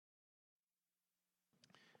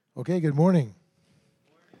Okay, good morning.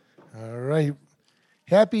 All right.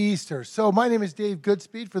 Happy Easter. So my name is Dave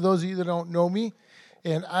Goodspeed, for those of you that don't know me,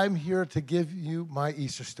 and I'm here to give you my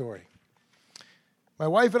Easter story. My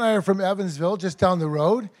wife and I are from Evansville, just down the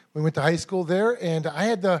road. We went to high school there, and I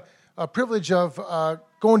had the privilege of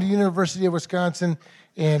going to University of Wisconsin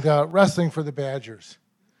and wrestling for the Badgers.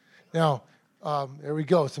 Now, there we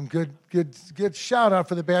go. Some good shout out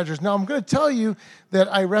for the Badgers. Now, I'm going to tell you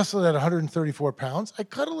that I wrestled at 134 pounds. I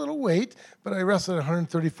cut a little weight, but I wrestled at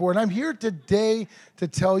 134. And I'm here today to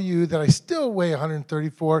tell you that I still weigh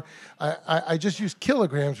 134. I just use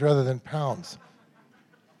kilograms rather than pounds.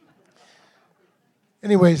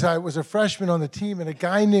 Anyways, I was a freshman on the team, and a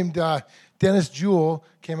guy named Dennis Jewell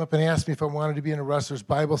came up and asked me if I wanted to be in a wrestler's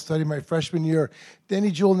Bible study my freshman year. Denny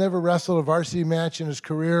Jewell never wrestled a varsity match in his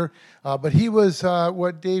career, but he was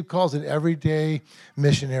what Dave calls an everyday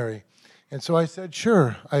missionary. And so I said,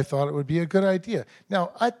 sure, I thought it would be a good idea.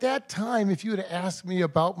 Now, at that time, if you had asked me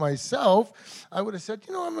about myself, I would have said,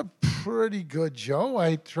 I'm a pretty good Joe.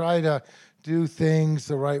 I try to do things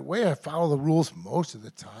the right way. I follow the rules most of the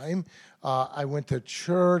time. I went to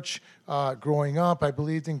church growing up. I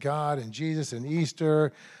believed in God and Jesus and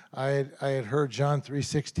Easter. I had heard John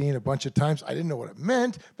 3:16 a bunch of times. I didn't know what it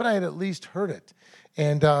meant, but I had at least heard it.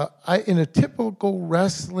 And in a typical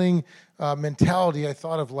wrestling mentality, I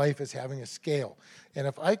thought of life as having a scale. And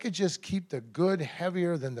if I could just keep the good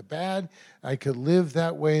heavier than the bad, I could live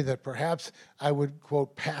that way, that perhaps I would,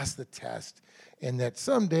 quote, pass the test, and that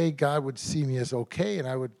someday God would see me as okay and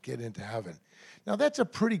I would get into heaven. Now, that's a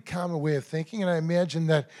pretty common way of thinking, and I imagine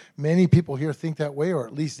that many people here think that way, or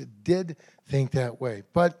at least it did think that way.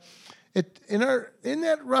 But in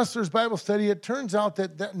that Wrestler's Bible study, it turns out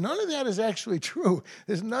that none of that is actually true.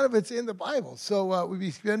 None of it's in the Bible. So we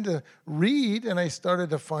began to read, and I started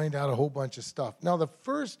to find out a whole bunch of stuff. Now, the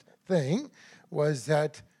first thing was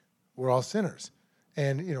that we're all sinners.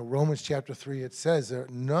 And, Romans chapter 3, it says,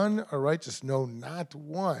 none are righteous, no, not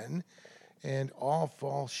one, and all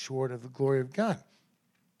fall short of the glory of God.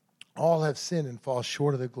 All have sinned and fall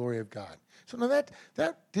short of the glory of God. So now that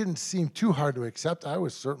didn't seem too hard to accept. I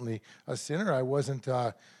was certainly a sinner. I wasn't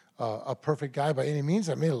a perfect guy by any means.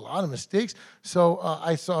 I made a lot of mistakes. So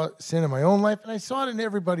I saw sin in my own life, and I saw it in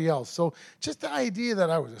everybody else. So just the idea that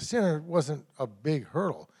I was a sinner wasn't a big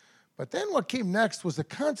hurdle. But then what came next was the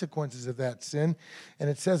consequences of that sin. And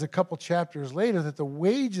it says a couple chapters later that the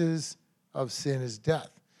wages of sin is death.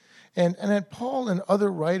 And that Paul and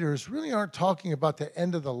other writers really aren't talking about the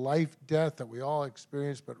end of the life death that we all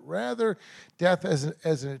experience, but rather death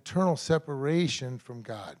as an eternal separation from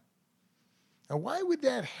God. Now, why would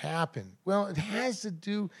that happen? Well, it has to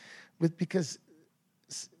do with because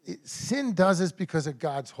sin does this because of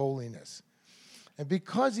God's holiness. And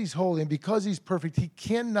because he's holy and because he's perfect, he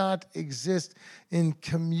cannot exist in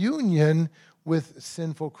communion with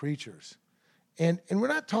sinful creatures. And we're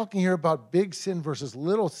not talking here about big sin versus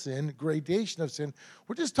little sin, gradation of sin.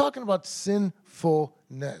 We're just talking about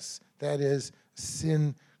sinfulness. That is,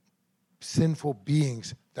 sinful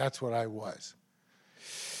beings. That's what I was.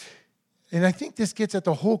 And I think this gets at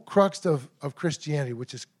the whole crux of Christianity,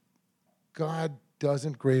 which is God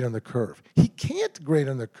doesn't grade on the curve. He can't grade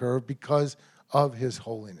on the curve because of his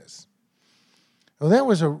holiness. Well, that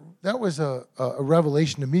was a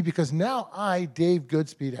revelation to me, because now I, Dave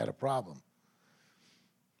Goodspeed, had a problem.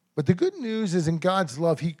 But the good news is, in God's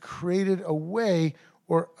love, he created a way,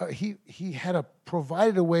 or he had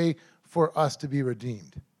provided a way for us to be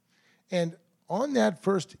redeemed. And on that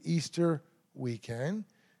first Easter weekend,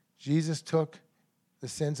 Jesus took the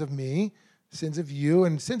sins of me, sins of you,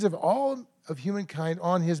 and sins of all of humankind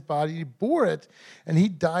on his body. He bore it, and he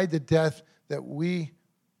died the death that we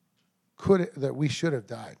should have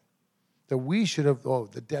died. That we should have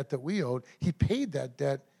owed, the debt that we owed. He paid that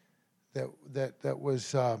debt that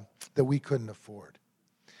we couldn't afford.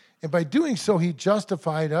 And by doing so, he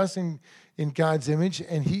justified us in God's image,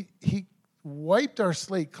 and he wiped our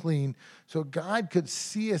slate clean so God could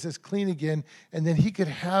see us as clean again, and then he could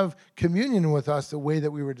have communion with us the way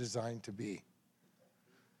that we were designed to be.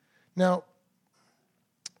 Now,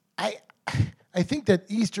 I think that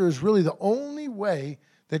Easter is really the only way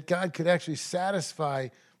that God could actually satisfy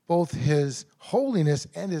both his holiness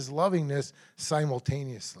and his lovingness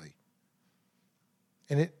simultaneously.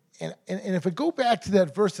 And if we go back to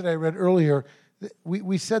that verse that I read earlier,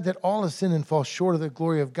 we said that all have sinned and fall short of the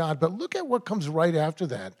glory of God. But look at what comes right after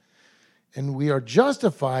that. And we are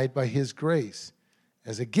justified by his grace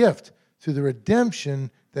as a gift through the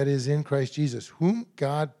redemption that is in Christ Jesus, whom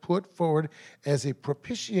God put forward as a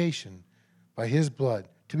propitiation by his blood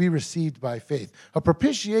to be received by faith. A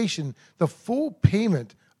propitiation, the full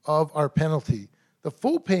payment of our penalty, the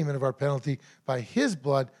full payment of our penalty by his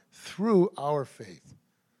blood through our faith.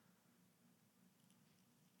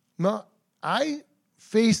 Now, I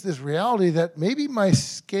faced this reality that maybe my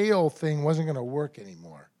scale thing wasn't going to work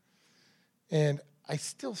anymore. And I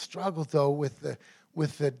still struggled, though, with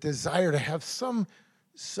the desire to have some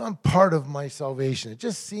part of my salvation. It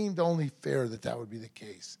just seemed only fair that would be the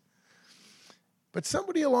case. But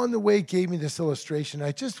somebody along the way gave me this illustration.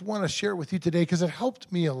 I just want to share it with you today because it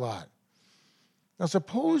helped me a lot. Now,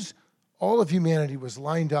 suppose all of humanity was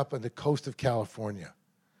lined up on the coast of California,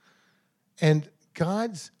 and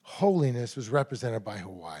God's holiness was represented by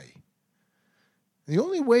Hawaii. The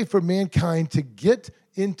only way for mankind to get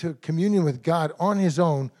into communion with God on his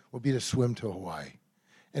own would be to swim to Hawaii.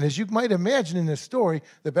 And as you might imagine in this story,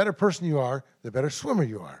 the better person you are, the better swimmer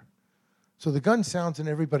you are. So the gun sounds and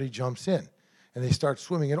everybody jumps in, and they start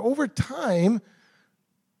swimming. And over time,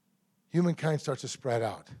 humankind starts to spread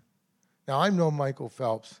out. Now, I'm no Michael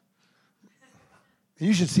Phelps.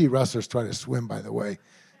 You should see wrestlers try to swim, by the way.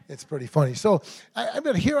 It's pretty funny. So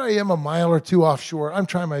but here I am a mile or two offshore. I'm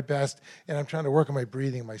trying my best, and I'm trying to work on my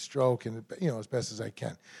breathing, my stroke, and as best as I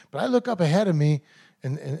can. But I look up ahead of me,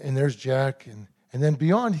 and there's Jack, and then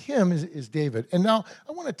beyond him is David. And now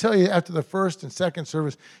I want to tell you, after the first and second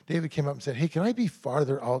service, David came up and said, "Hey, can I be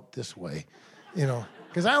farther out this way?"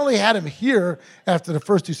 Because I only had him here after the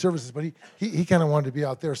first two services, but he kind of wanted to be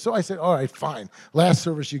out there. So I said, all right, fine. Last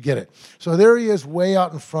service, you get it. So there he is way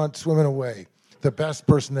out in front, swimming away. The best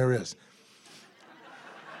person there is.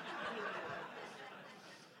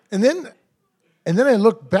 And then I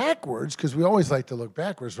look backwards, because we always like to look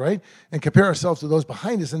backwards, right? And compare ourselves to those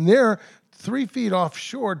behind us. And there, 3 feet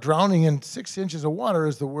offshore, drowning in 6 inches of water,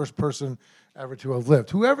 is the worst person ever to have lived.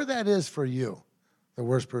 Whoever that is for you, the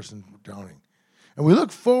worst person drowning. And we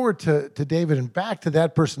look forward to David and back to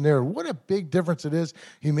that person there. What a big difference it is.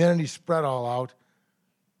 Humanity spread all out.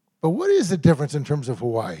 But what is the difference in terms of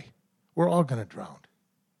Hawaii? We're all going to drown.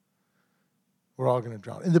 We're all going to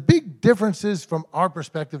drown. And the big differences from our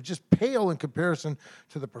perspective just pale in comparison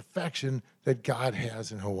to the perfection that God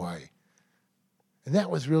has in Hawaii. And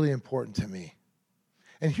that was really important to me.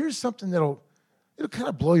 And here's something it'll kind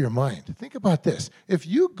of blow your mind. Think about this. If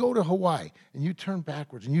you go to Hawaii and you turn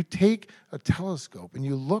backwards and you take a telescope and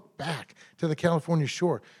you look back to the California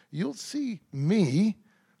shore, you'll see me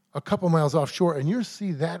a couple miles offshore, and you'll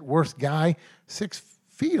see that worst guy 6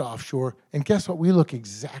 feet offshore, and guess what? We look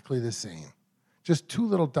exactly the same. Just 2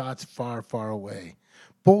 little dots far, far away,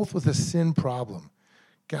 both with a sin problem.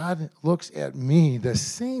 God looks at me the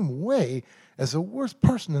same way as the worst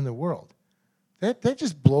person in the world. That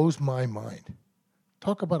just blows my mind.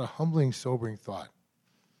 Talk about a humbling, sobering thought.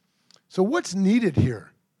 So what's needed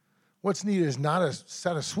here? What's needed is not a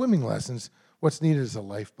set of swimming lessons. What's needed is a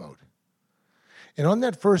lifeboat. And on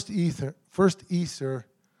that first Easter,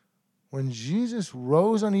 when Jesus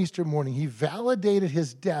rose on Easter morning, he validated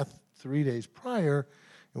his death 3 days prior,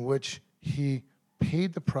 in which he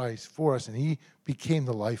paid the price for us, and he became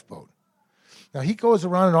the lifeboat. Now, he goes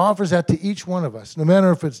around and offers that to each one of us. No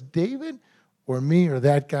matter if it's David or me or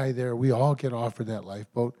that guy there, we all get offered that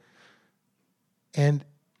lifeboat. And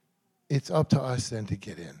it's up to us then to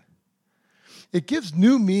get in. It gives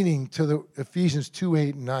new meaning to the Ephesians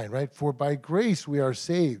 2:8 and 9, right? For by grace we are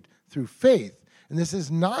saved through faith. And this is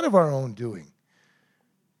not of our own doing,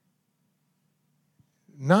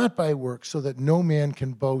 not by works, so that no man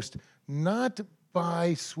can boast, not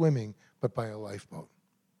by swimming, but by a lifeboat.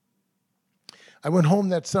 I went home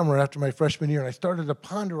that summer after my freshman year, and I started to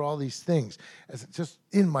ponder all these things as just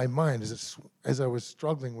in my mind as I was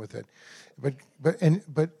struggling with it. But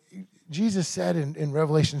Jesus said in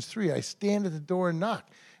Revelations 3, I stand at the door and knock,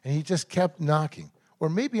 and he just kept knocking. Or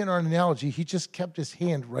maybe in our analogy, he just kept his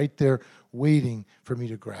hand right there waiting for me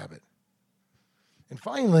to grab it. And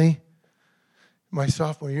finally, my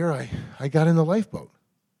sophomore year, I got in the lifeboat.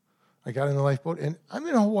 And I'm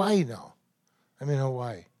in Hawaii now.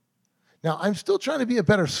 Now, I'm still trying to be a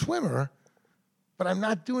better swimmer, but I'm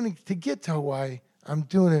not doing it to get to Hawaii. I'm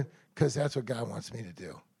doing it because that's what God wants me to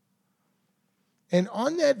do. And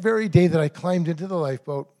on that very day that I climbed into the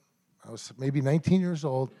lifeboat, I was maybe 19 years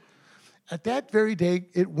old. At that very day,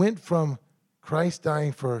 it went from Christ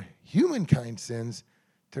dying for humankind's sins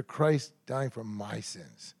to Christ dying for my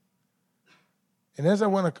sins. And as I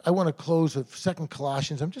want to close with 2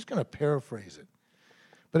 Colossians, I'm just going to paraphrase it.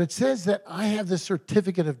 But it says that I have this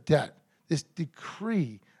certificate of debt, this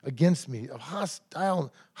decree against me, of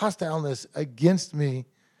hostileness against me.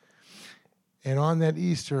 And on that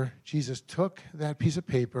Easter, Jesus took that piece of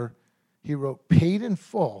paper, he wrote paid in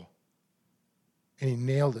full, and he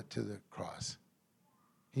nailed it to the cross.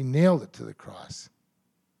 He nailed it to the cross.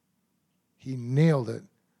 He nailed it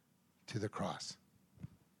to the cross.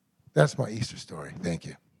 That's my Easter story. Thank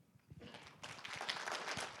you.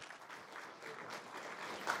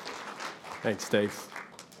 Thanks, Dave.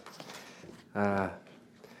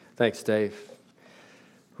 Thanks, Dave.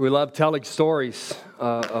 We love telling stories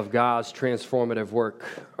of God's transformative work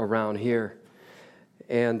around here.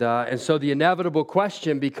 And so the inevitable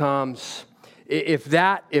question becomes, if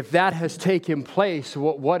that has taken place,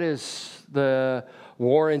 what is the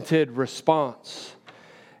warranted response?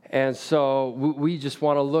 And so we just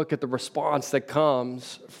want to look at the response that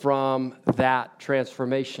comes from that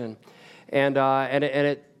transformation. And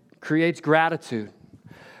it creates gratitude.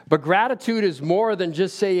 But gratitude is more than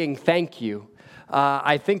just saying thank you.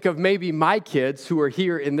 I think of maybe my kids who are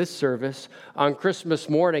here in this service on Christmas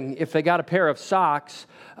morning. If they got a pair of socks,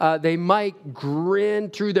 they might grin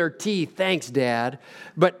through their teeth, "Thanks, Dad."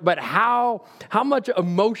 But how much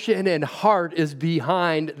emotion and heart is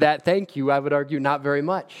behind that thank you? I would argue not very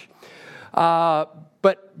much.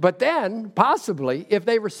 But then, possibly, if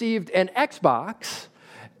they received an Xbox,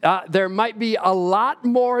 there might be a lot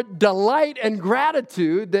more delight and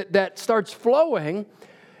gratitude that starts flowing,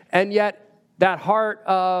 and yet that heart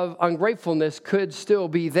of ungratefulness could still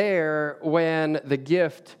be there when the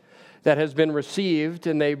gift that has been received,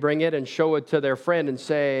 and they bring it and show it to their friend and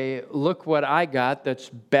say, "Look what I got that's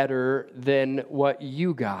better than what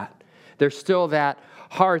you got." There's still that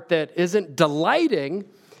heart that isn't delighting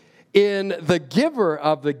in the giver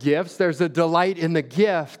of the gifts. There's a delight in the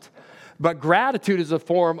gift, but gratitude is a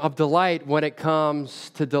form of delight when it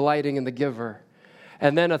comes to delighting in the giver.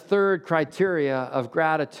 And then a third criteria of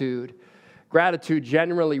gratitude. Gratitude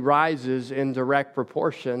generally rises in direct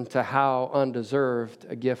proportion to how undeserved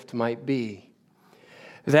a gift might be.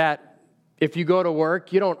 That if you go to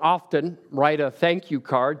work, you don't often write a thank you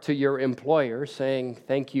card to your employer saying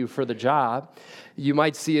thank you for the job. You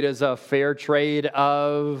might see it as a fair trade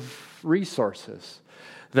of resources,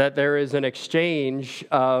 that there is an exchange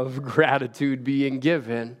of gratitude being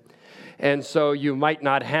given. And so you might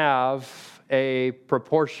not have a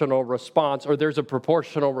proportional response, or there's a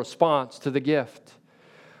proportional response to the gift.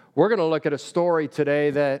 We're going to look at a story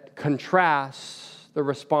today that contrasts the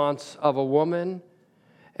response of a woman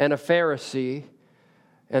and a Pharisee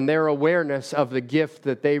and their awareness of the gift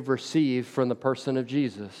that they've received from the person of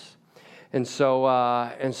Jesus. And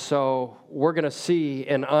so we're going to see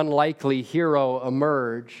an unlikely hero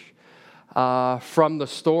emerge from the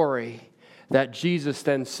story that Jesus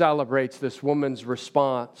then celebrates this woman's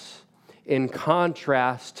response in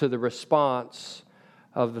contrast to the response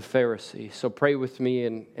of the Pharisee. So pray with me,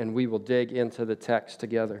 and we will dig into the text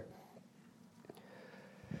together.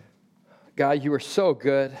 God, you are so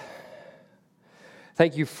good.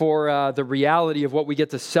 Thank you for the reality of what we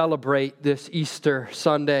get to celebrate this Easter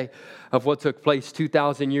Sunday, of what took place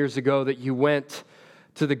 2,000 years ago, that you went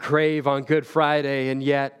to the grave on Good Friday, and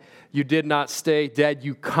yet you did not stay dead.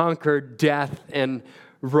 You conquered death and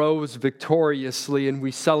rose victoriously, and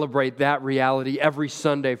we celebrate that reality every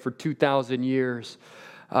Sunday for 2,000 years,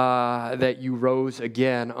 that you rose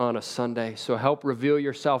again on a Sunday. So help reveal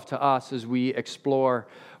yourself to us as we explore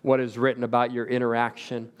what is written about your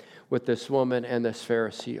interaction with this woman and this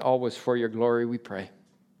Pharisee. Always for your glory, we pray.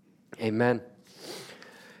 Amen.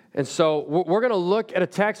 And so we're going to look at a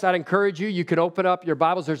text. I'd encourage you, you can open up your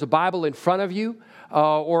Bibles. There's a Bible in front of you,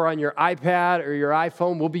 or on your iPad or your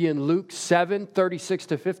iPhone. We'll be in Luke 7, 36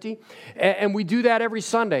 to 50. And we do that every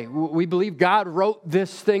Sunday. We believe God wrote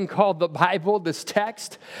this thing called the Bible, this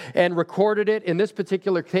text, and recorded it, in this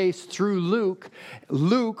particular case, through Luke.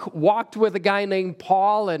 Luke walked with a guy named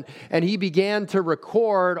Paul, and he began to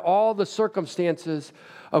record all the circumstances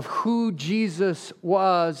of who Jesus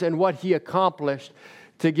was and what he accomplished,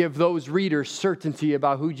 to give those readers certainty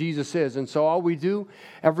about who Jesus is. And so all we do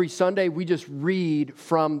every Sunday, we just read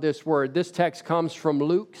from this word. This text comes from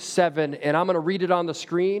Luke 7, and I'm going to read it on the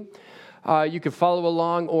screen. You can follow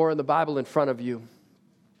along or in the Bible in front of you.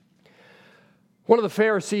 One of the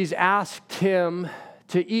Pharisees asked him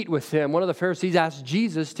to eat with him. One of the Pharisees asked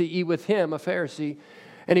Jesus to eat with him, a Pharisee.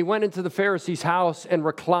 And he went into the Pharisee's house and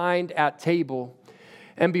reclined at table.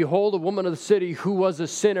 And behold, a woman of the city who was a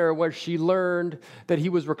sinner, where she learned that he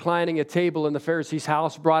was reclining at table in the Pharisee's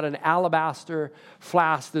house, brought an alabaster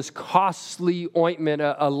flask, this costly ointment,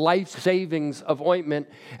 a life savings of ointment.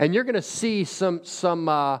 And you're going to see some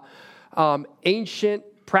ancient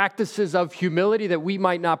practices of humility that we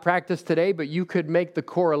might not practice today, but you could make the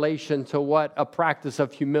correlation to what a practice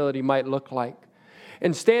of humility might look like.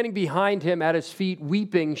 And standing behind him at his feet,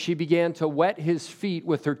 weeping, she began to wet his feet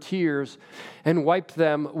with her tears and wiped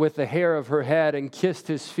them with the hair of her head and kissed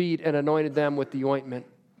his feet and anointed them with the ointment.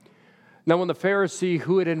 Now when the Pharisee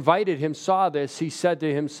who had invited him saw this, he said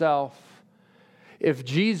to himself, if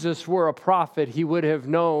Jesus were a prophet, he would have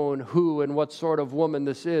known who and what sort of woman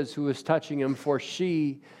this is who is touching him, for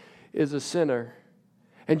she is a sinner.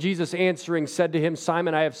 And Jesus answering said to him,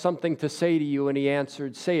 Simon, I have something to say to you. And he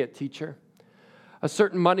answered, say it, teacher. A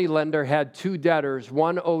certain moneylender had 2 debtors.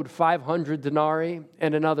 One owed 500 denarii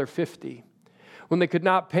and another 50. When they could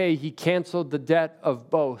not pay, he canceled the debt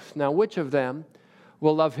of both. Now, which of them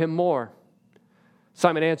will love him more?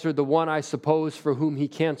 Simon answered, the one, I suppose, for whom he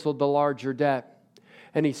canceled the larger debt.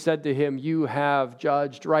 And he said to him, you have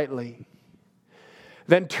judged rightly.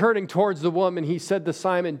 Then turning towards the woman, he said to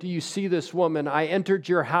Simon, do you see this woman? I entered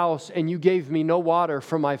your house, and you gave me no water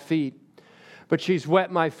for my feet. But she's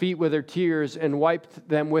wet my feet with her tears and wiped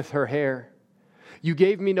them with her hair. You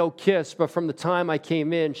gave me no kiss, but from the time I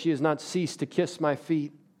came in, she has not ceased to kiss my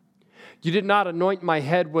feet. You did not anoint my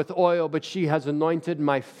head with oil, but she has anointed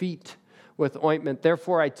my feet with ointment.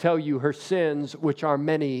 Therefore I tell you, her sins, which are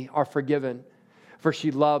many, are forgiven, for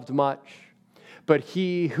she loved much. But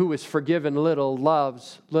he who is forgiven little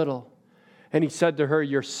loves little. And he said to her,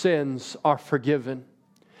 your sins are forgiven.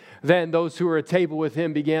 Then those who were at table with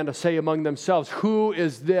him began to say among themselves, who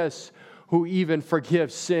is this who even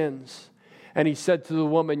forgives sins? And he said to the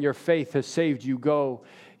woman, your faith has saved you. Go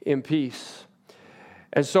in peace.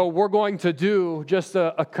 And so we're going to do just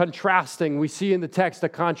a contrasting. We see in the text a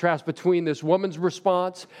contrast between this woman's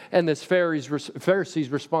response and this Pharisee's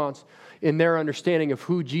response in their understanding of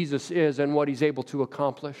who Jesus is and what he's able to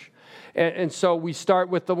accomplish. And so we start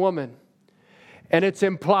with the woman. And it's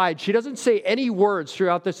implied. She doesn't say any words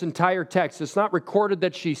throughout this entire text. It's not recorded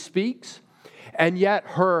that she speaks. And yet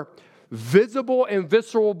her visible and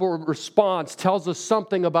visceral response tells us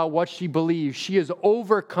something about what she believes. She is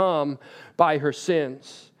overcome by her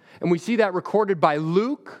sins. And we see that recorded by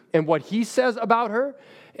Luke and what he says about her,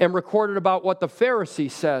 and recorded about what the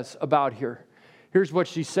Pharisee says about her. Here's what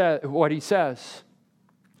he says.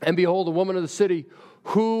 And behold, a woman of the city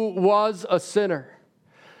who was a sinner.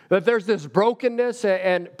 That there's this brokenness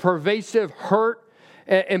and pervasive hurt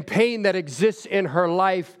and pain that exists in her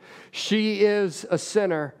life. She is a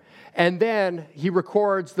sinner. And then he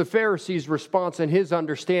records the Pharisee's response and his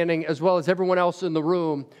understanding, as well as everyone else in the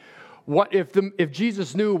room. What if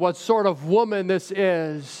Jesus knew what sort of woman this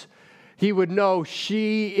is, he would know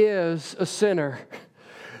she is a sinner.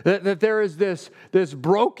 That there is this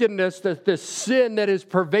brokenness, this sin that is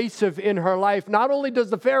pervasive in her life. Not only does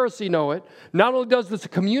the Pharisee know it, not only does this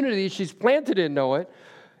community she's planted in know it,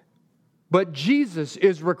 but Jesus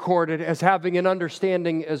is recorded as having an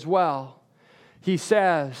understanding as well. He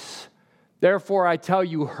says, therefore I tell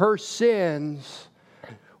you, her sins,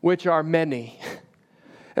 which are many.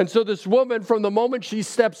 And so this woman, from the moment she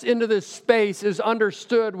steps into this space, is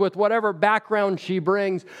understood with whatever background she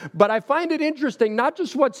brings. But I find it interesting, not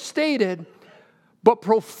just what's stated, but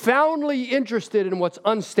profoundly interested in what's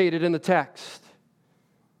unstated in the text.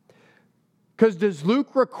 Because does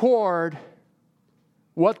Luke record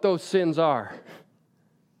what those sins are?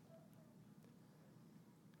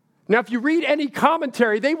 Now, if you read any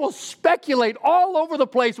commentary, they will speculate all over the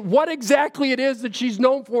place what exactly it is that she's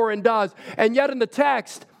known for and does. And yet in the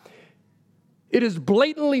text, it is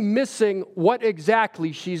blatantly missing what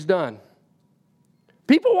exactly she's done.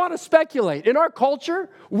 People want to speculate. In our culture,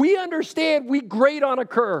 we understand we grade on a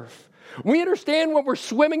curve. We understand when we're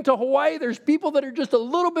swimming to Hawaii, there's people that are just a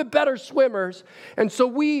little bit better swimmers. And so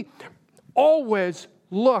we always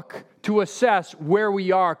look to assess where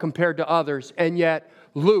we are compared to others. And yet,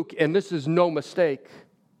 Luke, and this is no mistake,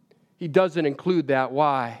 he doesn't include that.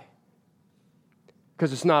 Why?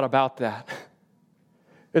 Because it's not about that.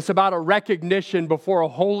 It's about a recognition before a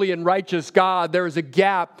holy and righteous God. There is a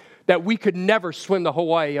gap that we could never swim to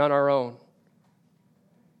Hawaii on our own.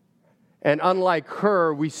 And unlike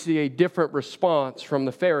her, we see a different response from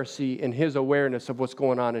the Pharisee in his awareness of what's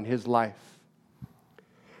going on in his life.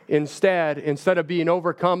 Instead of being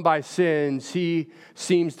overcome by sins, he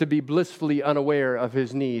seems to be blissfully unaware of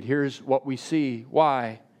his need. Here's what we see.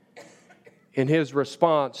 Why? In his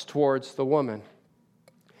response towards the woman.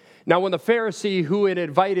 Now, when the Pharisee who had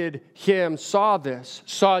invited him saw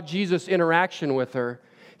Jesus' interaction with her,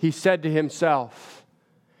 he said to himself,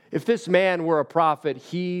 if this man were a prophet,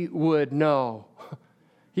 he would know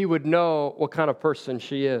what kind of person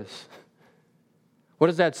she is. What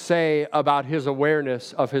does that say about his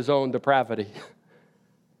awareness of his own depravity?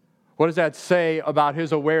 What does that say about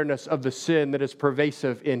his awareness of the sin that is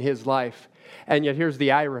pervasive in his life? And yet here's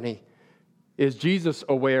the irony. Is Jesus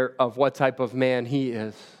aware of what type of man he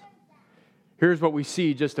is? Here's what we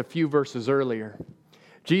see just a few verses earlier.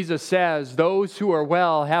 Jesus says, those who are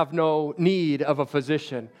well have no need of a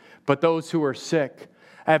physician, but those who are sick.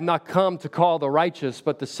 I have not come to call the righteous,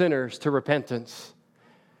 but the sinners to repentance.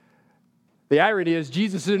 The irony is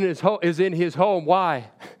Jesus is in his home. Why?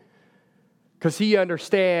 Because he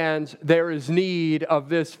understands there is need of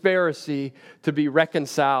this Pharisee to be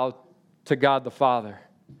reconciled to God the Father.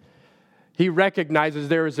 He recognizes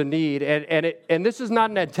there is a need. And this is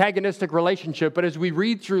not an antagonistic relationship, but as we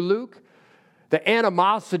read through Luke, the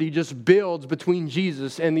animosity just builds between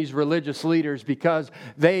Jesus and these religious leaders because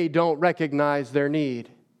they don't recognize their need.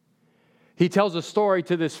 He tells a story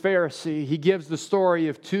to this Pharisee. He gives the story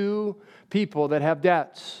of two people that have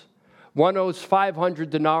debts. One owes 500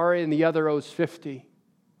 denarii and the other owes 50.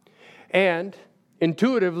 And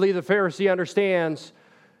intuitively, the Pharisee understands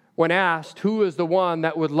when asked, who is the one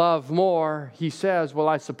that would love more? He says, well,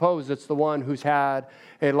 I suppose it's the one who's had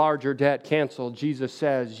a larger debt canceled. Jesus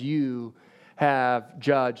says, you have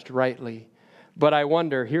judged rightly. But I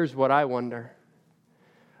wonder, here's what I wonder.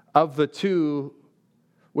 Of the two,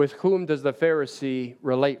 with whom does the Pharisee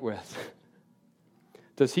relate with?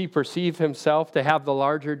 Does he perceive himself to have the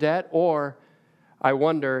larger debt? Or I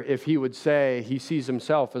wonder if he would say he sees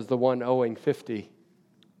himself as the one owing 50.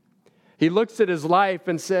 He looks at his life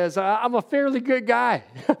and says, I'm a fairly good guy.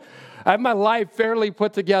 I have my life fairly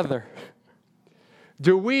put together.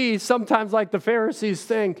 Do we sometimes, like the Pharisees,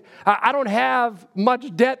 think, I don't have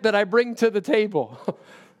much debt that I bring to the table?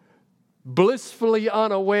 Blissfully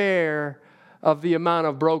unaware of the amount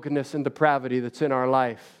of brokenness and depravity that's in our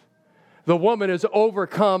life. The woman is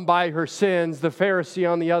overcome by her sins. The Pharisee,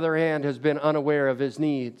 on the other hand, has been unaware of his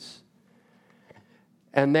needs.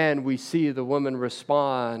 And then we see the woman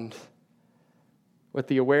respond with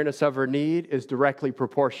the awareness of her need is directly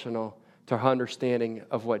proportional to her understanding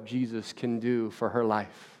of what Jesus can do for her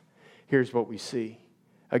life. Here's what we see.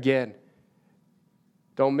 Again,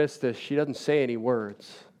 don't miss this. She doesn't say any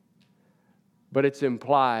words, but it's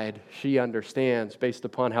implied she understands, based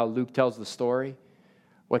upon how Luke tells the story,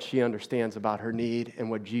 what she understands about her need and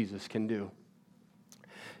what Jesus can do.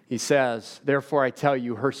 He says, therefore I tell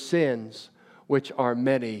you, her sins, which are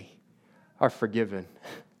many, are forgiven.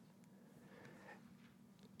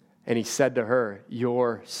 And he said to her,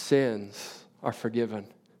 your sins are forgiven.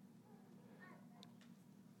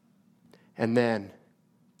 And then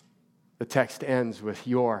the text ends with,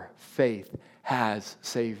 your faith has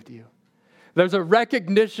saved you. There's a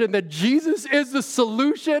recognition that Jesus is the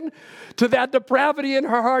solution to that depravity in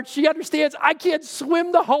her heart. She understands, I can't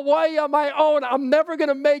swim to Hawaii on my own. I'm never going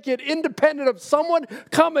to make it independent of someone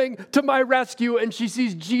coming to my rescue. And she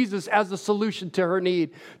sees Jesus as the solution to her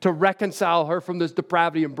need, to reconcile her from this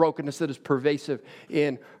depravity and brokenness that is pervasive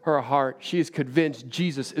in her heart. She is convinced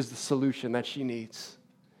Jesus is the solution that she needs.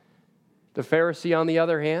 The Pharisee, on the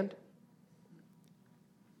other hand,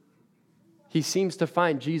 he seems to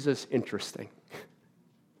find Jesus interesting.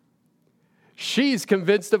 She's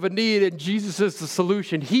convinced of a need and Jesus is the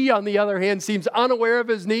solution. He, on the other hand, seems unaware of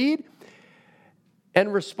his need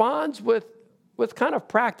and responds with kind of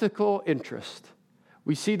practical interest.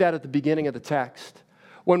 We see that at the beginning of the text.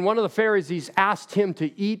 When one of the Pharisees asked him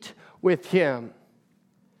to eat with him,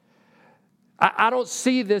 I don't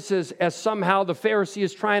see this as somehow the Pharisee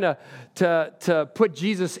is trying to put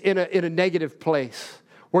Jesus in a negative place.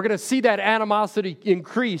 We're going to see that animosity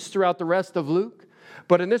increase throughout the rest of Luke.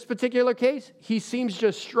 But in this particular case, he seems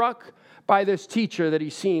just struck by this teacher that he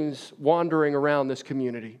seems wandering around this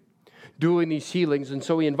community, doing these healings. And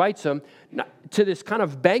so he invites him to this kind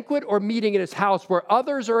of banquet or meeting in his house where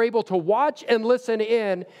others are able to watch and listen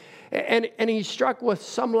in. And he's struck with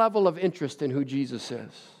some level of interest in who Jesus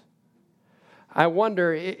is. I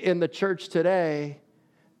wonder, in the church today,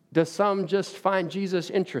 does some just find Jesus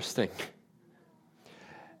interesting?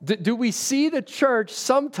 Do we see the church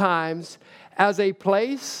sometimes as a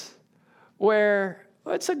place where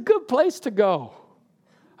it's a good place to go?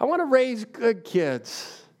 I want to raise good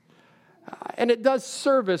kids. And it does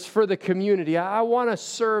service for the community. I want to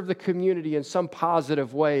serve the community in some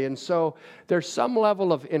positive way. And so there's some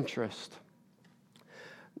level of interest.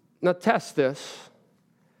 Now test this.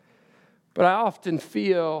 But I often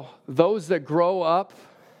feel those that grow up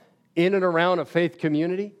in and around a faith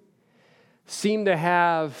community seem to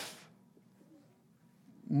have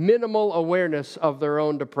minimal awareness of their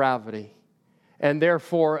own depravity and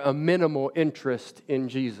therefore a minimal interest in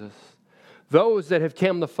Jesus. Those that have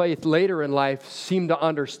come to faith later in life seem to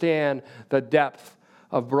understand the depth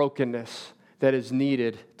of brokenness that is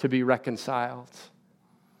needed to be reconciled.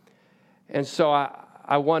 And so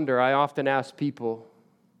I wonder, I often ask people,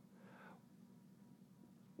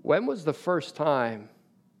 when was the first time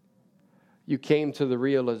you came to the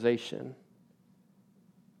realization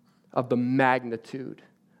of the magnitude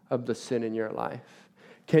of the sin in your life?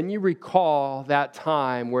 Can you recall that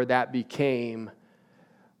time where that became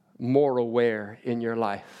more aware in your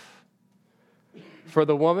life? For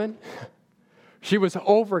the woman, she was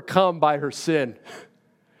overcome by her sin.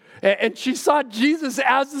 And she saw Jesus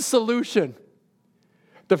as the solution.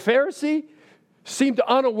 The Pharisee seemed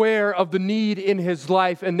unaware of the need in his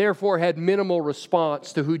life and therefore had minimal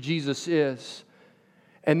response to who Jesus is.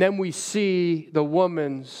 And then we see the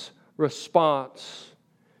woman's response.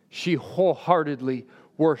 She wholeheartedly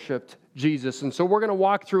worshiped Jesus. And so we're going to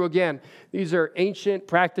walk through again. These are ancient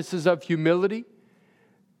practices of humility.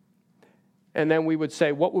 And then we would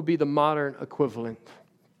say, what would be the modern equivalent?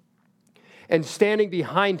 And standing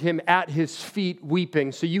behind him at his feet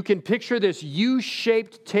weeping. So you can picture this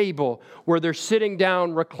U-shaped table where they're sitting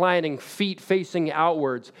down, reclining, feet facing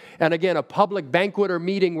outwards. And again, a public banquet or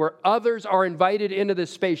meeting where others are invited into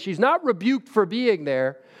this space. She's not rebuked for being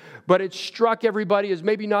there, but it struck everybody as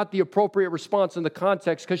maybe not the appropriate response in the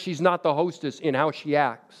context because she's not the hostess in how she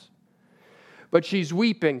acts. But she's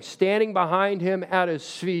weeping, standing behind him at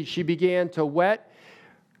his feet. She began to wet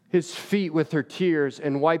his feet with her tears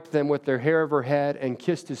and wiped them with the hair of her head and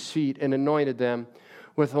kissed his feet and anointed them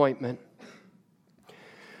with ointment.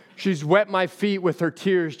 She's wet my feet with her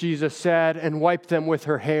tears, Jesus said, and wiped them with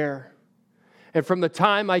her hair. And from the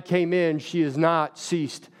time I came in, she has not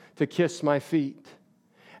ceased to kiss my feet.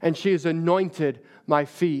 And she has anointed my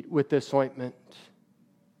feet with this ointment.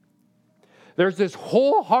 There's this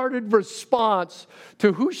wholehearted response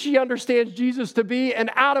to who she understands Jesus to be, and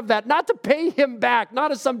out of that, not to pay him back,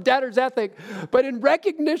 not as some debtor's ethic, but in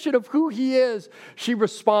recognition of who he is, she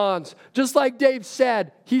responds. Just like Dave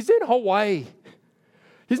said, he's in Hawaii.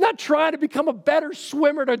 He's not trying to become a better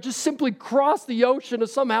swimmer to just simply cross the ocean to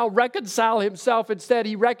somehow reconcile himself. Instead,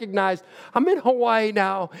 he recognized, I'm in Hawaii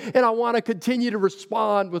now, and I want to continue to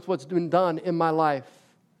respond with what's been done in my life.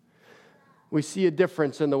 We see a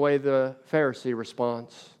difference in the way the Pharisee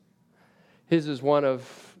responds. His is one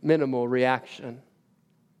of minimal reaction.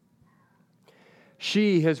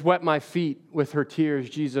 She has wet my feet with her tears,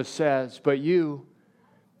 Jesus says, but you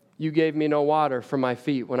gave me no water for my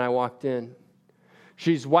feet when I walked in.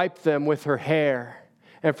 She's wiped them with her hair,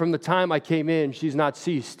 and from the time I came in, she's not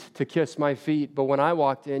ceased to kiss my feet. But when I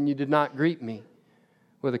walked in, you did not greet me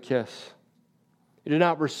with a kiss. You did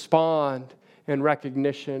not respond in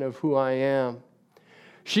recognition of who I am.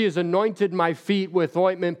 She has anointed my feet with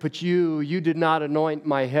ointment, but you did not anoint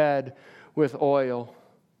my head with oil.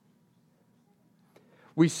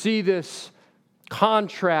 We see this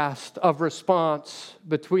contrast of response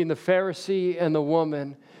between the Pharisee and the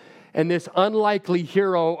woman, and this unlikely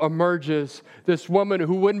hero emerges. This woman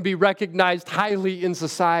who wouldn't be recognized highly in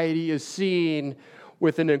society is seen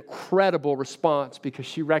with an incredible response because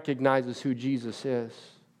she recognizes who Jesus is.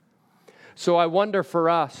 So I wonder for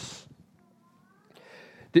us,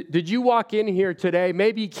 did you walk in here today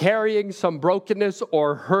maybe carrying some brokenness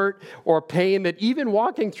or hurt or pain that even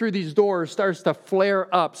walking through these doors starts to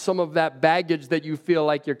flare up some of that baggage that you feel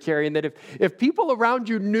like you're carrying, that if people around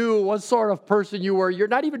you knew what sort of person you were, you're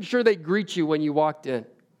not even sure they'd greet you when you walked in?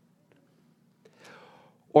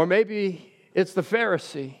 Or maybe it's the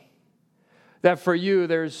Pharisee, that for you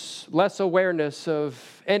there's less awareness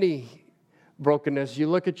of any brokenness. You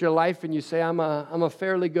look at your life and you say, I'm a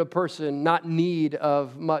fairly good person, not in need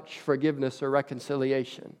of much forgiveness or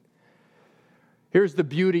reconciliation. Here's the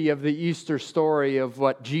beauty of the Easter story of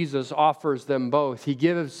what Jesus offers them both. He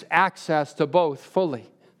gives access to both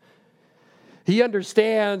fully. He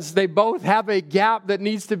understands they both have a gap that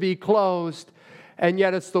needs to be closed, and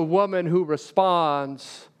yet it's the woman who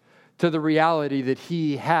responds to the reality that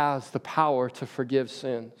he has the power to forgive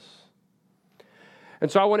sins. And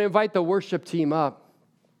so I want to invite the worship team up,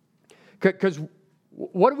 because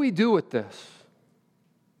what do we do with this?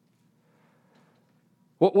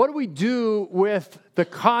 What do we do with the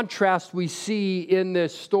contrast we see in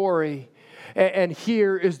this story? And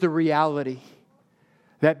here is the reality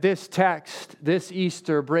that this text, this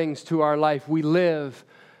Easter, brings to our life. We live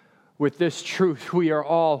with this truth. We are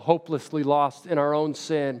all hopelessly lost in our own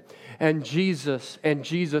sin, and Jesus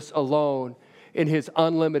alone, in his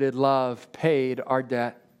unlimited love, paid our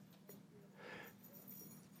debt.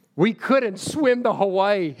 We couldn't swim to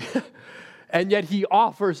Hawaii, and yet he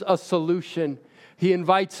offers a solution. He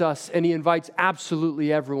invites us, and he invites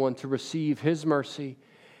absolutely everyone to receive his mercy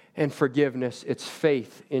and forgiveness. It's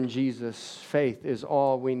faith in Jesus. Faith is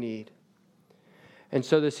all we need. And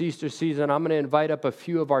so this Easter season, I'm going to invite up a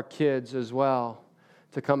few of our kids as well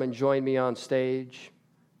to come and join me on stage.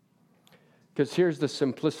 Because here's the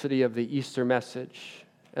simplicity of the Easter message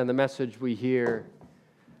and the message we hear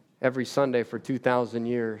every Sunday for 2,000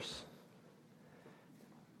 years.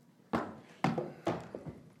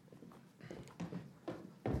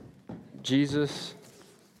 Jesus,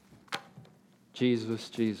 Jesus,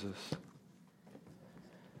 Jesus.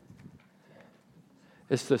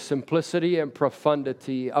 It's the simplicity and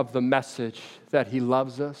profundity of the message that He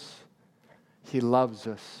loves us. He loves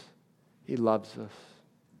us. He loves us.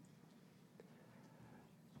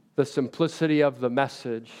 The simplicity of the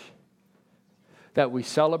message that we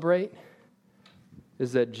celebrate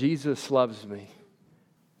is that Jesus loves me.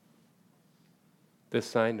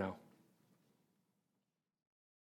 This I know.